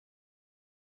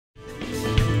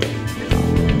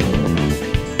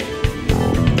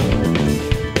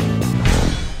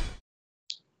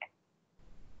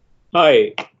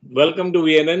Hi, welcome to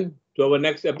VNN, to our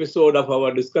next episode of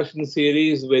our discussion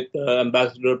series with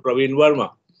Ambassador Praveen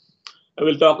Verma. I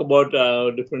will talk about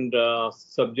different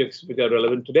subjects which are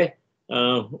relevant today.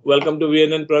 Welcome to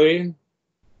VNN, Praveen.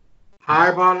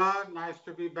 Hi Bala, nice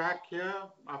to be back here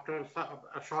after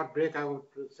a short break, I would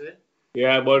say.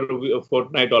 Yeah, about a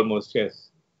fortnight almost, yes.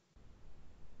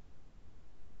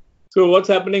 So what's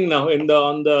happening now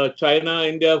on the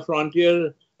China-India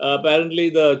frontier?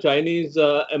 Apparently, the Chinese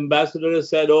ambassador has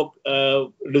said, "Oh,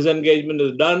 disengagement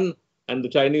is done," and the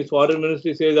Chinese foreign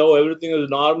ministry says, "Oh, everything is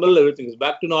normal, everything is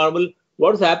back to normal."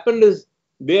 What's happened is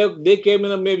they came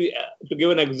in maybe to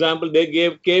give an example,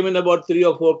 came in about 3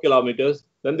 or 4 kilometers,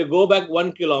 then they go back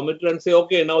 1 kilometer and say,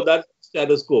 "Okay, now that's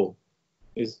status quo."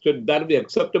 Should that be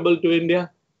acceptable to India?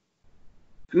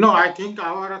 No, I think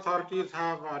our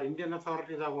Indian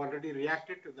authorities have already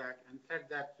reacted to that and said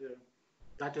that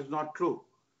that is not true.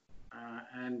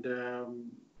 And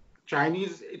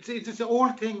Chinese, it's an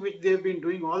old thing which they've been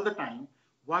doing all the time.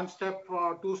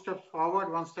 Two steps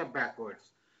forward, one step backwards.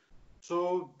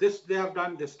 So this they have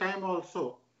done this time also.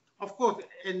 Of course,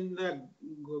 in the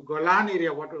Golan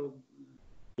area,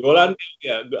 Golan,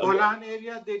 yeah, Golan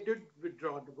area, they did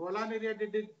withdraw. The Golan area, they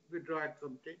did withdraw at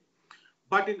something.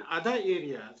 But in other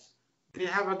areas, they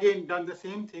have again done the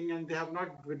same thing and they have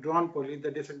not withdrawn fully.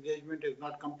 The disengagement is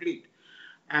not complete.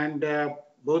 And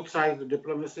both sides, the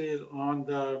diplomacy is on,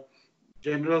 the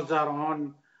generals are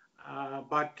on,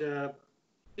 but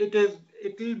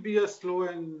it will be a slow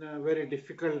and very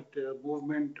difficult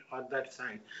movement on that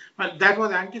side. But that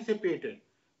was anticipated.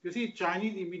 You see,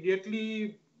 Chinese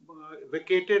immediately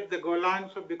vacated the Golan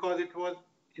because it was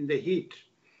in the heat,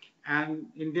 and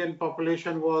Indian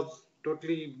population was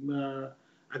totally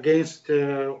against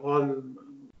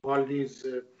all these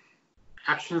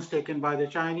actions taken by the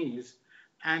Chinese,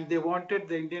 and they wanted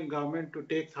the Indian government to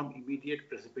take some immediate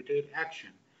precipitate action.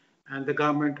 And the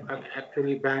government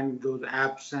actually banned those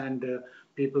apps, and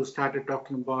people started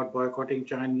talking about boycotting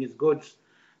Chinese goods,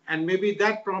 and maybe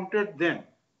that prompted them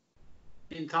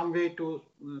in some way to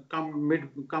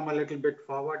come a little bit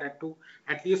forward and to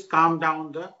at least calm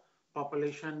down the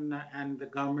population and the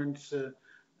government's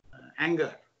anger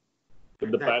but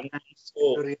at the that panel time is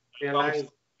so to strong, realize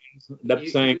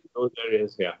that's saying those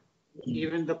areas, yeah.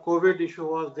 even the COVID issue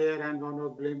was there, and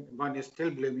one is still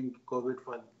blaming COVID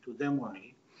to them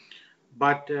only.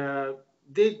 But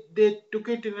they took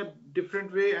it in a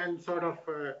different way and sort of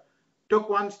took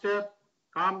one step,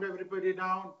 calmed everybody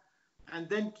down, and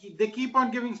then they keep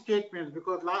on giving statements.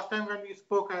 Because last time when we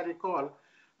spoke, I recall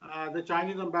the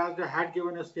Chinese ambassador had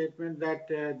given a statement that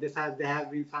there has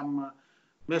been some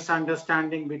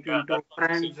misunderstanding Yeah, between two that's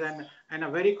what I'm saying. friends, and a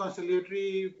very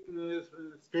conciliatory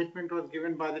statement was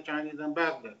given by the Chinese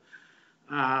ambassador.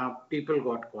 People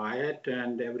got quiet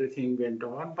and everything went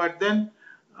on. But then,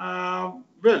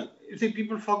 well, you see,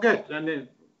 people forget. And the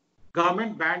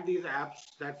government banned these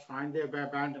apps, that's fine. They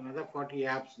banned another 40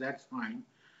 apps, that's fine.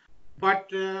 But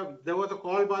there was a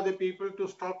call by the people to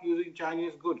stop using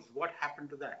Chinese goods. What happened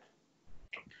to that?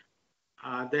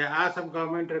 There are some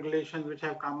government regulations which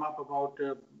have come up about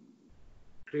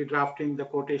redrafting the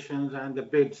quotations and the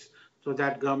bids so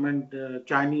that government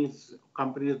Chinese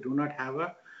companies do not have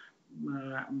a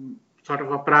uh, sort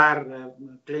of a prior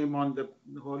claim on the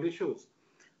whole issues.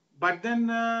 But then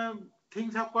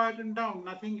things have quietened down.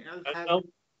 Nothing else And has now,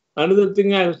 been. another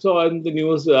thing I saw in the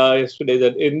news yesterday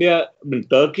that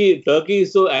Turkey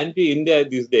is so anti-India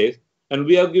these days, and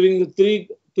we are giving three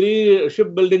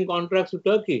shipbuilding contracts to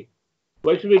Turkey.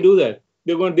 Why should we do that?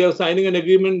 They are signing an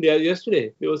agreement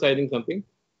yesterday. They were signing something.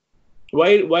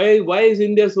 Why is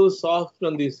India so soft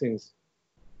on these things?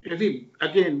 You see,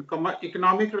 again,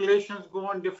 economic relations go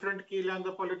on different keel and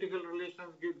the political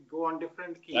relations go on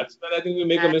different keel. That's where I think we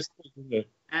make a And, mistake here.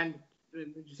 and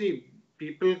you see,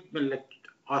 people like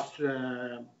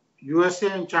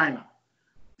USA and China,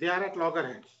 they are at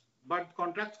loggerheads, but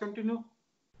contracts continue.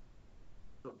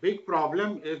 The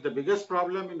biggest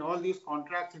problem in all these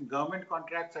contracts, in government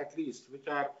contracts at least, which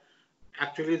are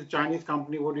actually the Chinese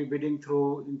company would be bidding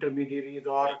through intermediaries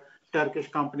or Turkish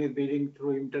companies bidding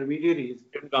through intermediaries,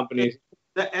 Different is companies.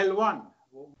 the L1,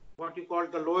 what you call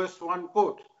the lowest one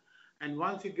quote. And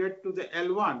once you get to the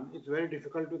L1, it's very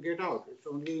difficult to get out. It's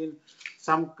only in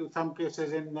some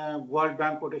cases in World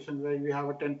Bank quotations where you have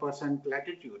a 10%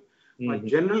 latitude. But Mm-hmm.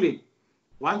 generally,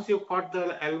 once you've got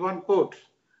the L1 quote,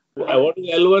 What is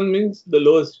L1 means? The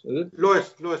lowest, is it?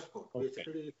 lowest quote. Okay.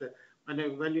 Basically,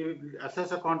 when you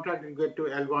assess a contract, you get to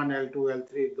L1, L2,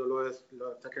 L3, the lowest,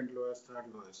 second lowest, third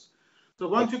lowest. So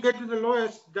once you get to the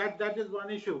lowest, that is one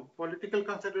issue. Political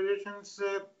considerations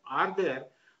are there,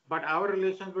 but our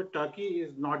relations with Turkey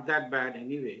is not that bad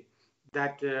anyway.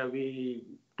 that we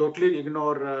totally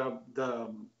ignore the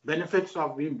benefits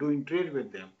of doing trade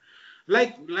with them.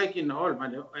 Like in all,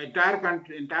 entire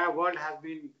country, entire world has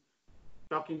been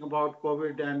talking about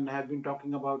COVID and has been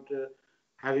talking about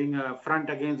having a front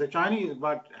against the Chinese,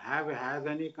 but has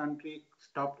any country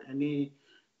stopped any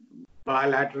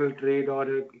bilateral trade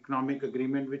or economic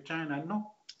agreement with China?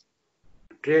 No.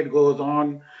 Trade goes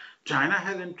on. China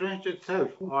has entrenched itself,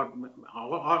 or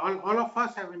all of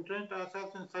us have entrenched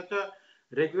ourselves in such a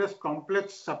rigorous,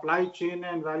 complex supply chain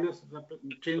and value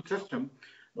chain system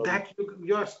that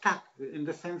you are stuck in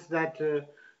the sense that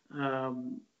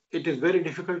it is very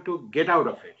difficult to get out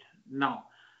of it. Now,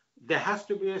 there has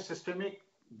to be a systemic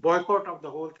boycott of the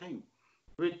whole thing,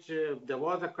 which there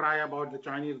was a cry about the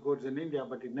Chinese goods in India,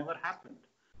 but it never happened.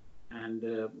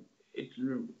 And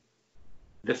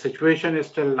the situation is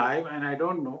still live, and I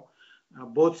don't know.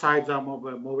 Both sides are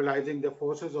mobilizing their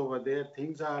forces over there.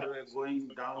 Things are going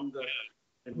down.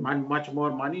 Much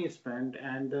more money is spent,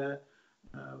 and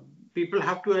people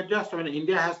have to adjust. I mean,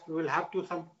 India will have to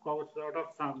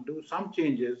do some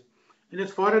changes in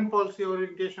its foreign policy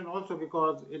orientation also,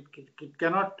 because it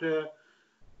cannot,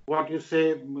 what you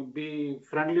say, be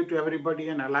friendly to everybody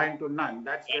and aligned to none.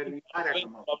 That's where we are at the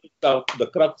moment. The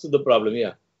crux of the problem,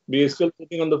 yeah. We are still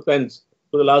sitting on the fence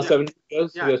for the last 70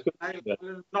 years. Yeah, we are still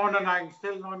non-aligned,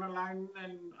 still non-aligned,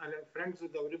 and friends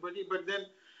with everybody. But then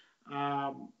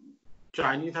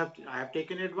Chinese have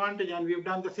taken advantage, and we've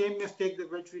done the same mistake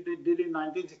which we did in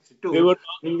 1962.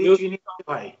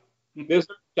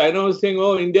 China was saying,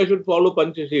 "Oh, India should follow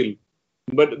Panchashil,"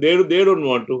 but they don't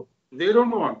want to. They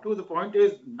don't want to. The point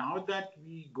is, now that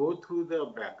we go through the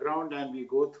background and we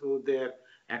go through their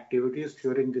activities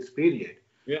during this period,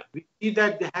 we see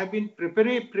that they have been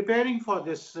preparing for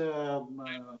this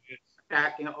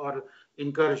attack or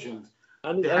incursions.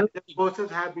 Their forces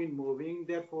have been moving.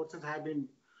 Their forces have been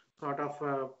sort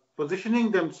of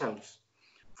positioning themselves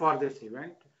for this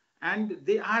event, and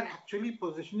they are actually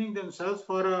positioning themselves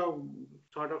for a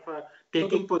sort of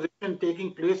taking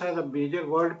place as a major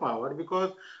world power,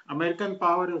 because American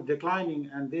power is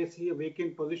declining and they see a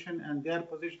vacant position and they are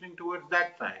positioning towards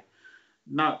that side.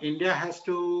 Now, India has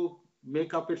to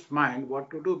make up its mind what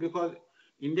to do, because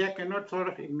India cannot sort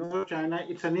of ignore China.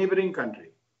 It's a neighboring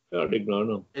country.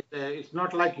 No. It's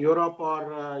not like Europe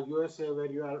or USA where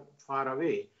you are far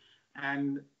away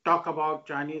and talk about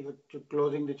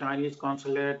closing the Chinese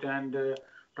consulate and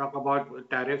talk about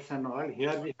tariffs and all.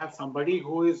 Here we have somebody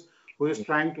who is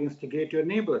trying to instigate your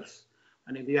neighbors.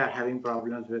 And we are having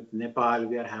problems with Nepal.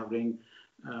 We are having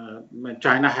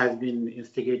China has been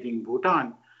instigating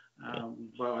Bhutan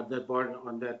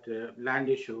on that land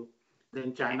issue.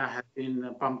 Then China has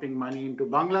been pumping money into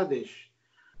Bangladesh.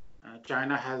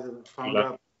 China has found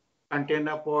a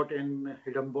container port in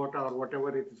Hidambota or whatever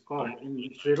it is called in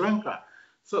Sri Lanka.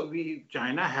 So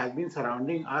China has been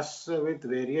surrounding us with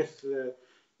various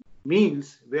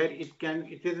means where it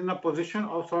is in a position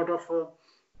of sort of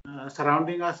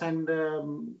surrounding us and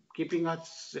keeping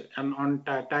us on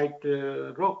tight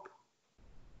rope.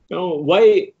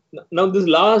 Why now this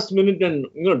last minute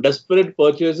and desperate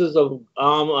purchases of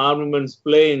armaments,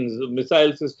 planes,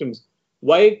 missile systems?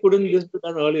 Why couldn't this be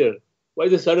done earlier? Why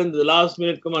the last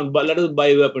minute? Come on, let us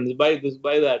buy weapons, buy this,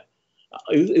 buy that.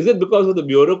 Is it because of the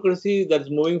bureaucracy that's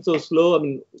moving so slow? I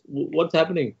mean, what's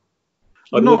happening?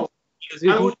 No,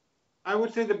 I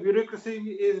would say the bureaucracy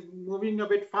is moving a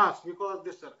bit fast, because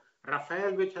this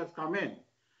Rafale, which has come in,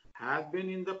 has been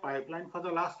in the pipeline for the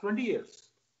last 20 years.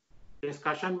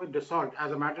 Discussion with Dassault.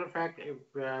 As a matter of fact,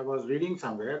 I was reading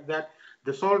somewhere that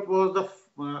Dassault was the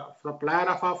supplier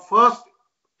of our first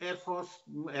Air Force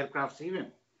aircrafts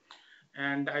even.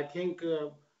 And I think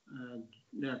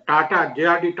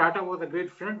JRD Tata was a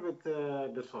great friend with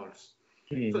Dassault.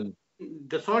 So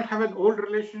Dassault have an old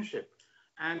relationship,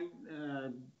 and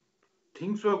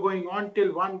things were going on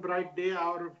till one bright day.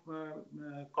 Our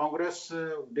Congress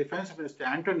Defense Minister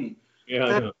Antony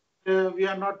said, we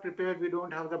are not prepared. We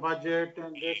don't have the budget,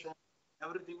 and this and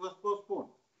everything was postponed.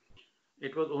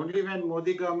 It was only when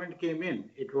Modi government came in,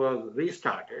 it was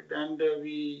restarted, and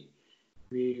we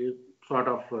sort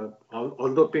of,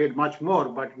 although paid much more,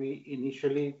 but we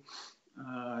initially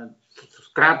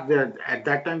scrapped at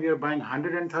that time we were buying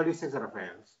 136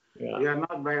 Rafales. We are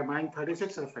not buying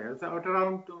 36 Rafales at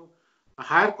around a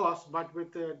higher cost, but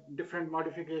with different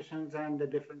modifications and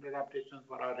different adaptations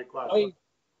for our requirements.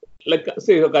 Like,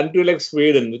 say, a country like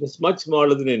Sweden, which is much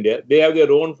smaller than India, they have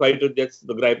their own fighter jets,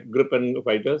 the Gripen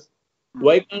fighters.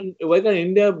 Why can't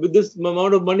India, with this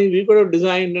amount of money, we could have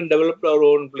designed and developed our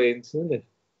own planes, isn't it?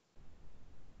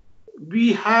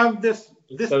 We have this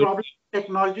problem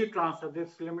technology transfer,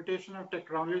 this limitation of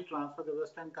technology transfer, the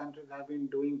Western countries have been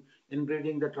doing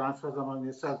inbreeding the transfers among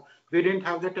themselves. We didn't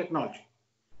have the technology.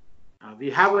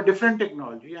 We have a different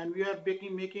technology, and we are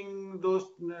making those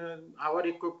our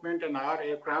equipment and our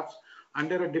aircrafts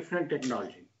under a different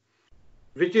technology,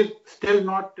 which is still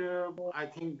not, I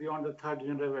think, beyond the third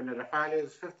generation. When Rafale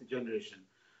is fifth generation.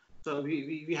 So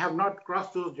we have not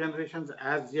crossed those generations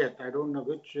as yet. I don't know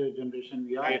which generation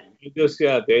we are in.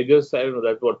 Tejas, I don't know,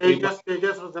 that's what.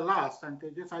 Tejas was the last, and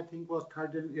Tejas, I think, was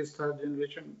third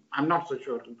generation. I'm not so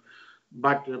sure.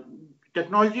 But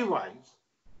technology-wise,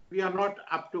 we are not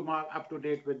up to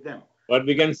date with them. But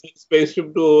we can send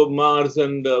spaceship to Mars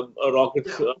and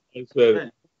rockets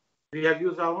elsewhere. We have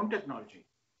used our own technology.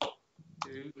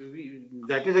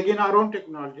 That is again our own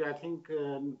technology. I think,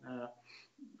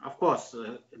 of course,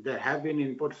 there have been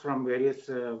inputs from various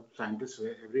scientists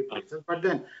every place, but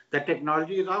then the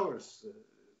technology is ours.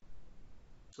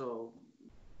 So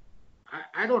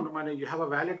I don't know, you have a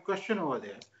valid question over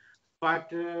there, but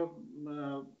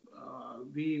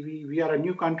we are a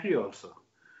new country also.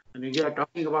 And you are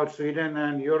talking about Sweden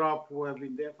and Europe, who have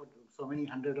been there for so many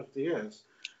hundreds of years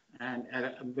and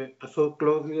so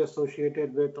closely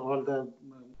associated with all the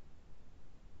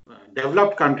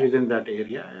developed countries in that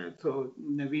area. So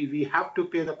we have to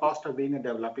pay the cost of being a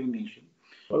developing nation.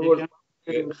 We can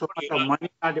spend so much of money in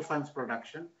our defense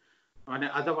production. And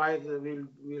otherwise,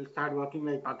 we'll start working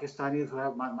like Pakistanis, who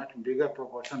have much bigger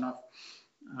proportion of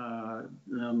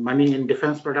money in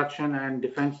defense production and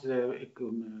defense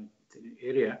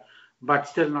area, but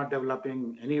still not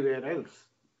developing anywhere else.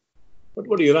 What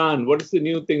about Iran? What is the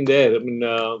new thing there? I mean,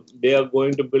 they are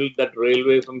going to build that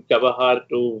railway from Chabahar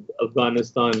to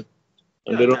Afghanistan,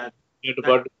 and they don't need to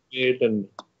participate. And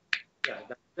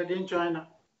that's again China.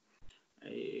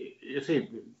 You see,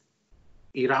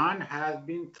 Iran has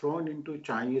been thrown into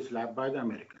Chinese lap by the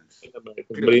Americans. But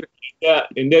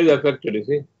India is affected, you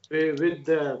see. With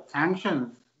the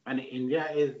sanctions, and India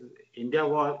is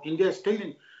still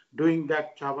doing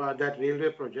that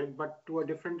railway project, but to a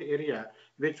different area,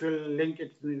 which will link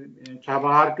its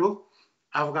Chabahar to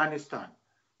Afghanistan.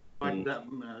 But the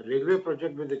railway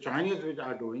project with the Chinese which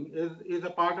are doing is a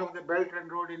part of the Belt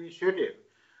and Road Initiative,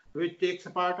 which takes a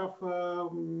part of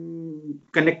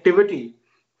connectivity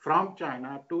from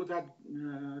China to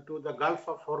the Gulf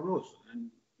of Hormuz.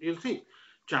 And you'll see,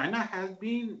 China has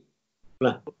been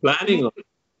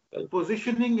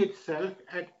positioning itself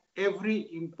at every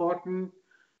important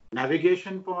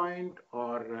navigation point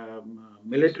or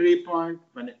military point.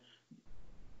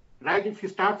 Right, if you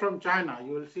start from China,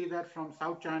 you will see that from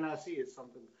South China Sea, it's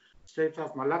from the Straits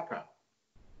of Malacca,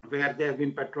 where they have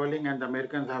been patrolling, and the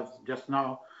Americans have just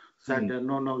now said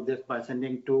no, this by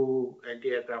sending 2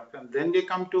 anti-aircraft. And then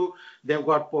they've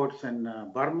got ports in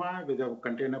Burma, with the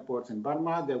container ports in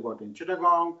Burma, they've got in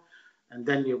Chittagong, and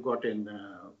then you've got in...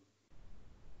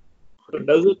 So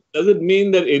does it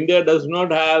mean that India does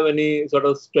not have any sort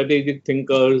of strategic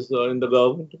thinkers in the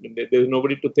government? I mean, there's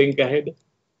nobody to think ahead?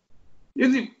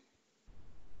 You see,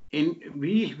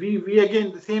 we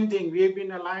again, the same thing. We have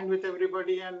been aligned with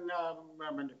everybody and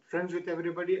friends with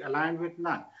everybody, aligned with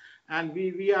none. And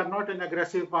we are not an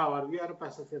aggressive power. We are a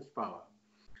pacifist power.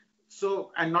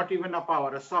 So, and not even a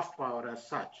power, a soft power as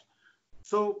such.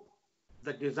 So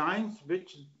the designs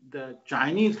which the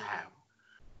Chinese have,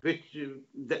 which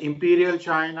the Imperial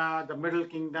China, the Middle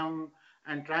Kingdom,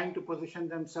 and trying to position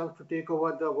themselves to take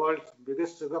over the world's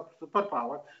biggest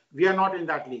superpower, we are not in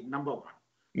that league, number one.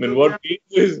 I mean, what we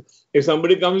do is, if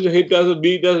somebody comes to hit us or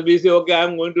beat us, we say, okay,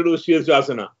 I'm going to do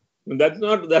Shirshasana. That's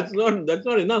not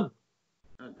enough.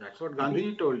 That's what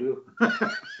Gandhi told you.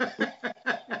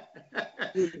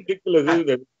 It's ridiculous, isn't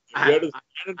it? I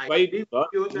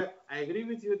agree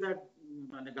with you that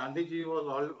Gandhiji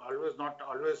was not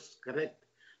always correct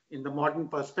in the modern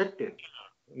perspective.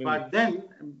 But then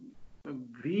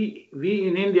we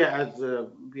in India,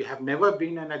 we have never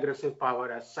been an aggressive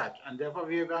power as such, and therefore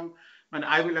we have gone. And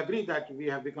I will agree that we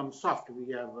have become soft.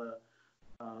 We have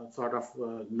sort of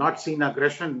not seen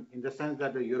aggression in the sense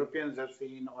that the Europeans have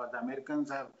seen or the Americans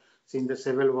have seen the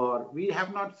Civil War. We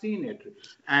have not seen it.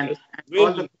 And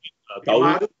all the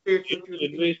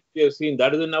we have seen,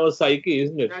 that is in our psyche,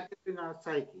 isn't it? That is in our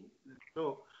psyche.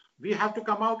 So we have to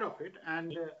come out of it,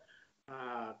 and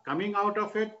coming out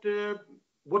of it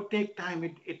would take time.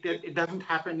 It doesn't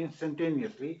happen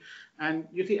instantaneously. And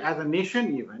you see, as a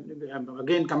nation even,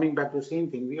 again coming back to the same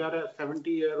thing, we are a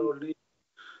 70-year-old nation.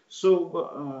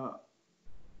 So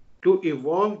to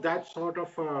evolve that sort of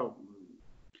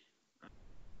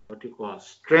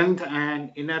strength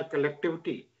and inner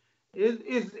collectivity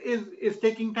is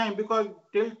taking time, because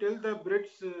till the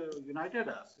Brits united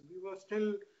us, we were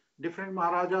still different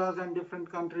Maharajas and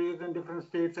different countries and different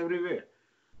states everywhere.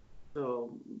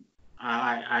 So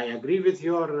I agree with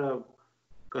your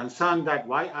concern that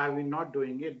why are we not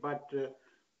doing it, but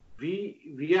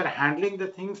we are handling the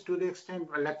things to the extent,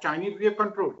 like Chinese, we have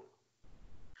control.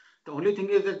 The only thing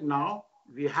is that now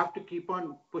we have to keep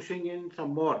on pushing in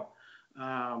some more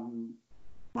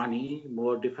money,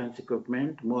 more defense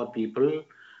equipment, more people,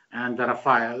 and the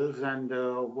Rafales and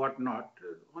whatnot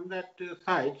on that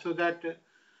side, so that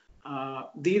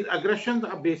these aggressions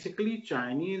are basically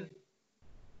Chinese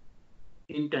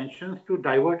intentions to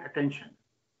divert attention.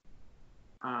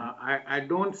 I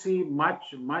don't see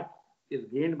much is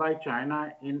gained by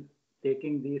China in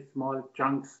taking these small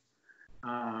chunks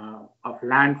of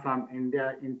land from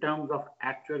India in terms of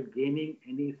actual gaining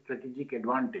any strategic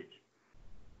advantage.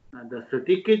 The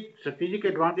strategic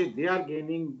advantage they are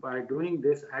gaining by doing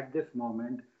this at this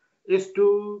moment is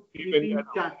to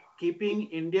keeping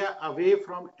India away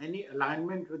from any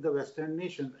alignment with the Western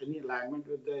nations, any alignment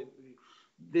with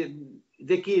they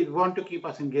want to keep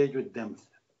us engaged with them.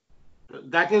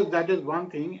 That is one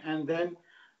thing, and then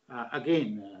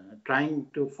again trying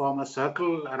to form a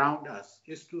circle around us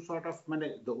is to sort of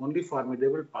manage. The only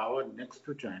formidable power next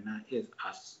to China is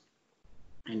us,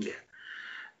 India.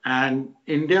 And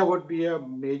India would be a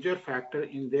major factor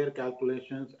in their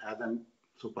calculations as a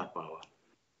superpower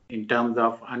in terms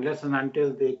of unless and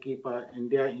until they keep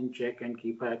India in check and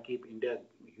keep India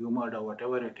humored or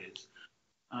whatever it is,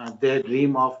 their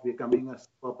dream of becoming a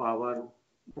superpower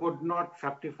would not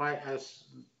fructify as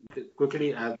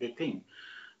quickly as they think.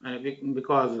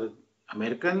 Because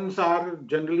Americans are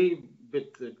generally,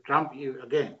 with Trump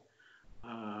again,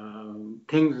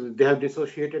 things they have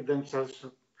dissociated themselves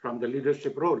from the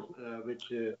leadership role, which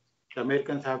the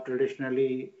Americans have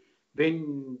traditionally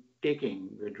been taking,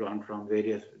 withdrawn from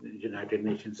various United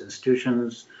Nations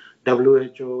institutions,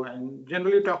 WHO, and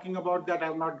generally talking about that.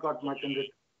 I've not got much in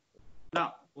it.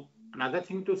 Now, another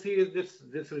thing to see is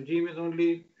this regime is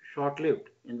only short-lived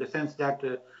in the sense that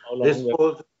this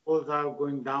polls are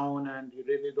going down, and you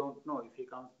really don't know if he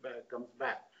comes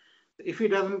back. If he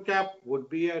doesn't cap, would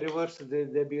be a reverse.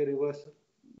 There be a reverse.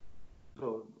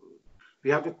 So we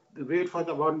have to wait for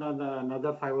about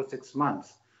another 5 or 6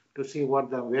 months to see where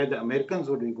the Americans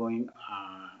would be going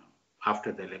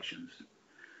after the elections.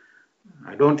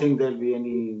 I don't think there'll be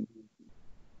any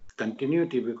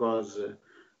continuity because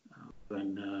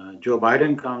when Joe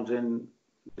Biden comes in,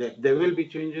 there will be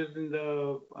changes in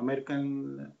the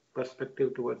American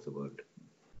perspective towards the world.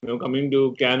 Coming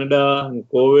to Canada and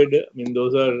COVID, I mean,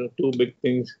 those are two big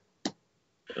things.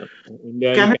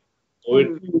 India and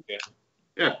COVID.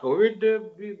 Yeah,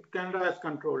 COVID, Canada has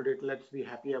controlled it. Let's be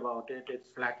happy about it. It's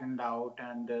flattened out,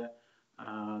 and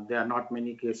there are not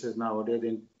many cases nowadays.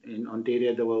 In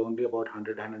Ontario, there were only about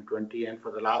 100, 120, and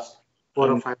for the last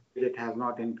 4 or 5 years, it has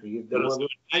not increased. There was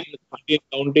 17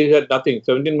 counties had nothing.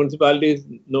 17 municipalities,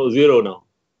 zero now.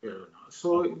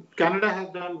 So Canada has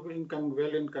done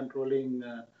well in controlling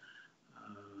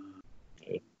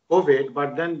COVID,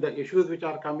 but then the issues which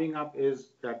are coming up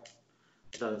is that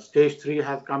the stage 3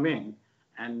 has come in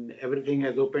and everything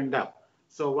has opened up.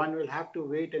 So one will have to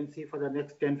wait and see for the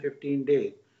next 10-15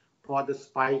 days for the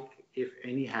spike, if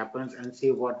any, happens, and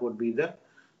see what would be the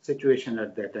situation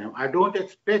at that time. I don't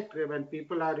expect when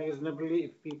people are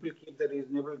if people keep the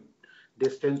reasonable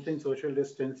distancing, social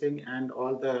distancing, and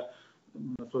all the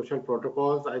social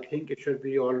protocols, I think it should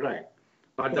be all right.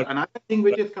 But another thing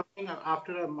which is coming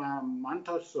after a month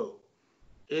or so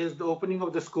is the opening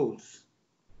of the schools,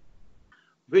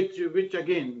 which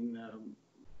again,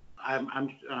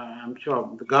 I'm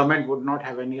sure the government would not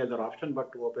have any other option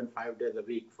but to open 5 days a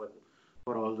week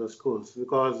for all the schools,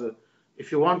 because if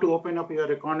you want to open up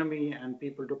your economy and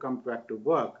people to come back to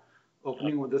work,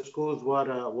 opening of the schools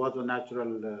was a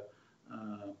natural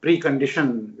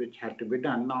precondition which had to be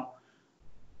done. Now,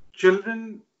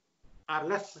 children are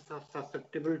less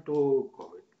susceptible to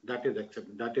COVID. That is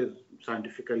accepted. That is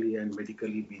scientifically and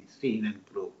medically been seen and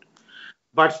proved.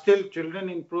 But still, children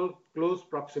in close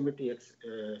proximity,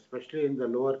 especially in the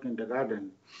lower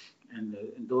kindergarten and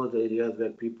in those areas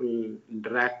where people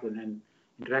interact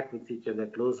with each other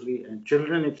closely, and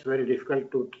children, it's very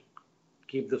difficult to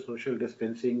keep the social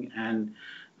distancing and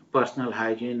personal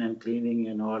hygiene and cleaning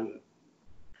and all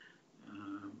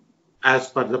as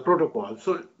per the protocol.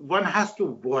 So one has to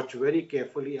watch very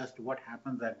carefully as to what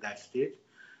happens at that stage.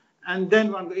 And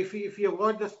then if we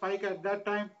avoid the spike at that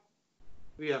time,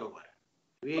 we are over.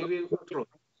 We will throw.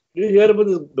 Did you hear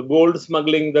about the gold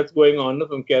smuggling that's going on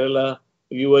from Kerala?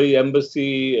 UAE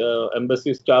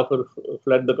embassy staff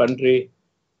fled the country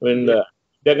when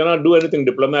they cannot do anything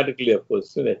diplomatically, of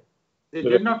course. They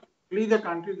did not flee the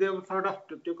country, they sort of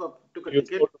took a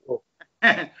Used ticket to go.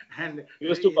 and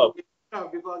Used to come.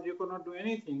 because you could not do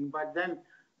anything. But then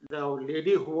the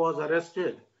lady who was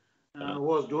arrested, who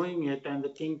was doing it, and the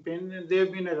kingpin,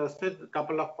 they've been arrested. A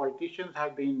couple of politicians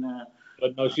have been.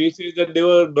 But now she says that they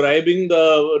were bribing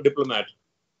the diplomat.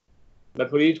 That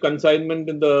for each consignment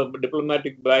in the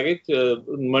diplomatic baggage,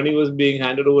 money was being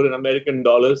handed over in American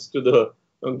dollars to the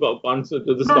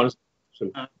this consul.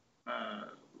 Uh,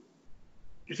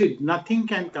 you see, nothing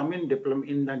can come in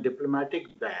the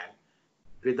diplomatic bag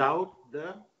without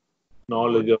the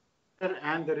Knowledge of.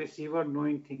 and the receiver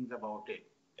knowing things about it.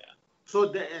 Yeah. So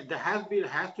there has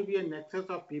to be a nexus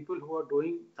of people who are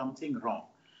doing something wrong.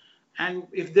 And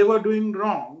if they were doing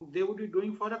wrong, they would be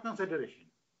doing for a consideration.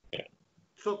 Yeah.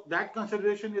 So that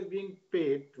consideration is being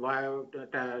paid via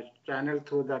channel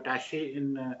through the attaché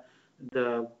in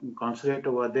the consulate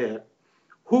over there,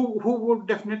 who would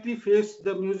definitely face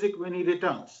the music when he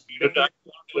returns.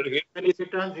 When he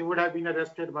returns, he would have been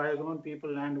arrested by his own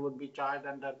people and would be charged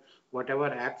under whatever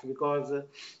acts, because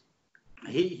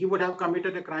he would have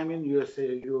committed a crime in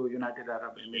USA, United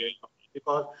Arab Emirates,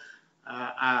 because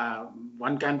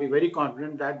one can be very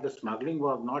confident that the smuggling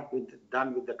was not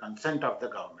done with the consent of the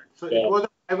government. So it was a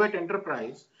private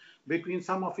enterprise between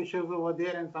some officials over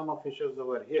there and some officials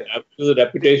over here. The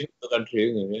reputation of the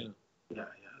country. Yeah.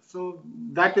 So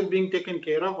that is being taken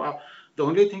care of. The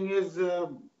only thing is,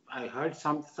 I heard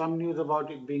some news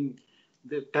about it being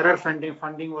the terror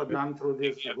funding was done through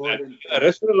this gold.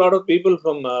 Arrested a lot of people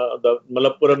from the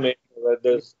Malappuram area where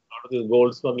there's a lot of this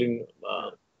gold smuggling,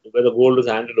 where the gold is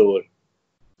handed over.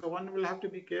 So one will have to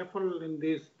be careful in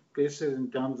these cases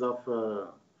in terms of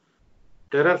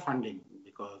terror funding,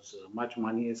 because much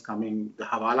money is coming. The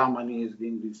Hawala money is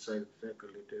being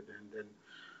circulated, and then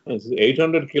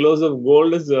 800 kilos of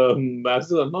gold is a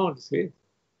massive amount. See?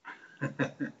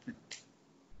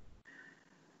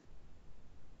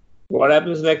 What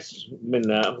happens next? I mean,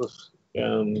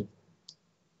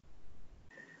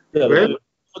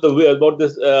 about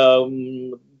this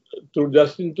through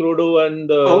Justin Trudeau and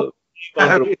we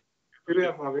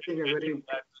are forgetting a very.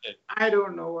 I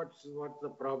don't know what's the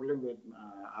problem with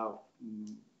our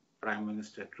Prime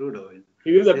Minister Trudeau.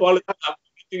 He will apologize.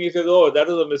 He says, "Oh, that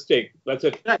was a mistake. That's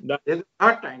it." Yeah, this is the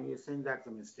third time he's saying that's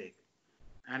a mistake.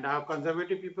 And our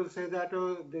conservative people say that,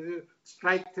 oh, this is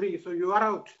strike 3, so you are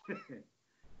out.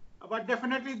 But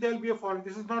definitely there'll be a fall.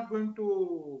 This is not going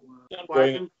to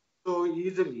quieten so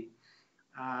easily.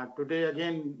 Today,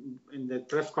 again, in the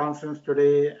press conference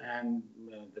today and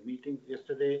the meeting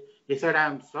yesterday, he said,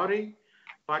 "I'm sorry,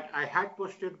 but I had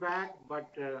pushed it back,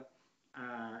 but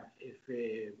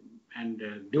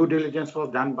due diligence was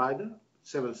done by the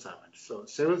civil servants." So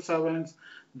civil servants,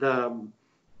 the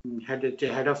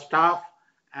head of staff,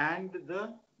 and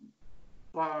the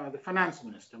finance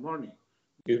minister, Morning.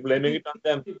 He's blaming it on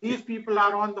them. These people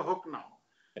are on the hook now.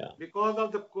 Yeah. Because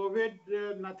of the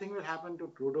COVID, nothing will happen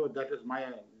to Trudeau. That is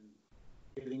my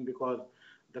feeling, because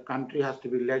the country has to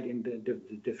be led in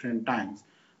different times.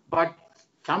 But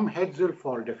some heads will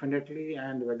fall definitely,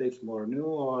 and whether it's Mornew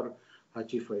or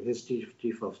his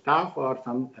chief of staff or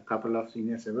a couple of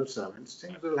senior civil servants,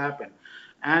 things will happen.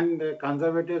 And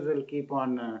conservatives will keep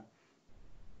on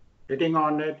hitting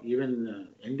on it. Even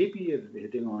NDP is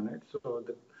hitting on it. So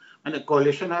and the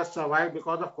coalition has survived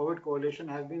because of COVID. Coalition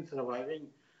has been surviving.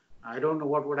 I don't know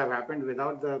what would have happened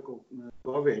without the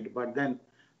COVID, but then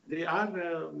they are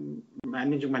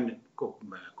management.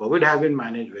 COVID has been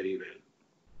managed very well.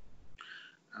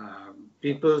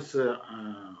 People's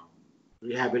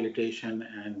rehabilitation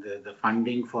and the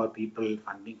funding for people,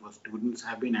 funding for students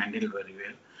have been handled very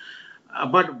well.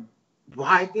 But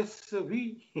why this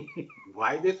we?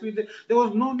 Why this we? There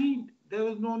was no need. There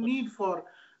was no need for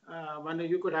when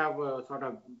you could have sort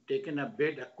of taken a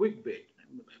quick bid.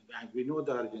 We know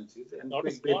the urgencies. And not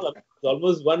quick small, bids. it's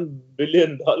almost $1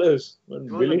 billion. $1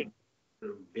 billion.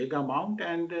 Big amount,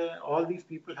 and all these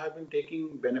people have been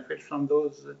taking benefits from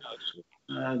those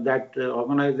that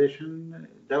organization.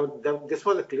 This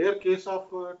was a clear case of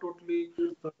totally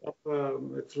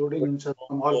excluding himself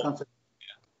from all concerns.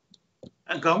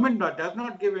 And government does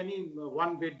not give any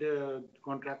one bid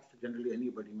contracts to generally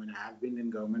anybody. When I have been in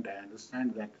government, I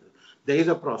understand that there is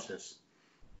a process.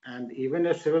 And even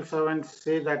if civil servants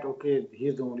say that, okay,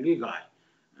 he's the only guy,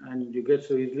 and you get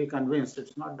so easily convinced,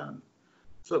 it's not done.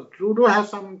 So Trudeau has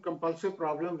some compulsive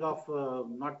problems of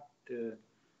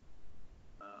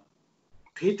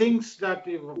he thinks that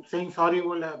saying sorry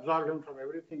will absolve him from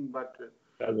everything, but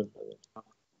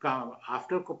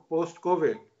after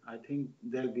post-COVID, I think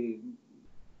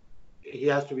he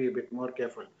has to be a bit more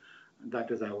careful.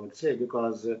 That is, I would say,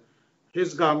 because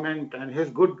his government and his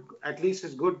good, at least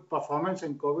his good performance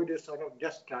in COVID is sort of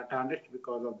just tarnished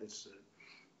because of this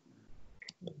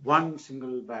one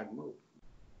single bad move.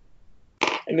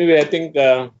 Anyway, I think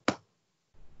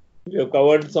we have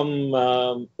covered some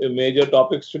major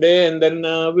topics today, and then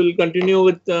we'll continue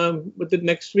with it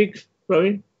next week,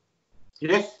 Praveen.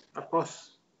 Yes, of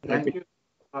course. Thank you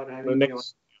for having me on.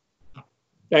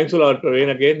 Thanks a lot, Praveen,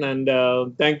 again,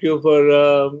 and thank you for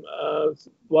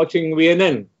watching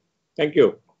VNN. Thank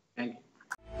you.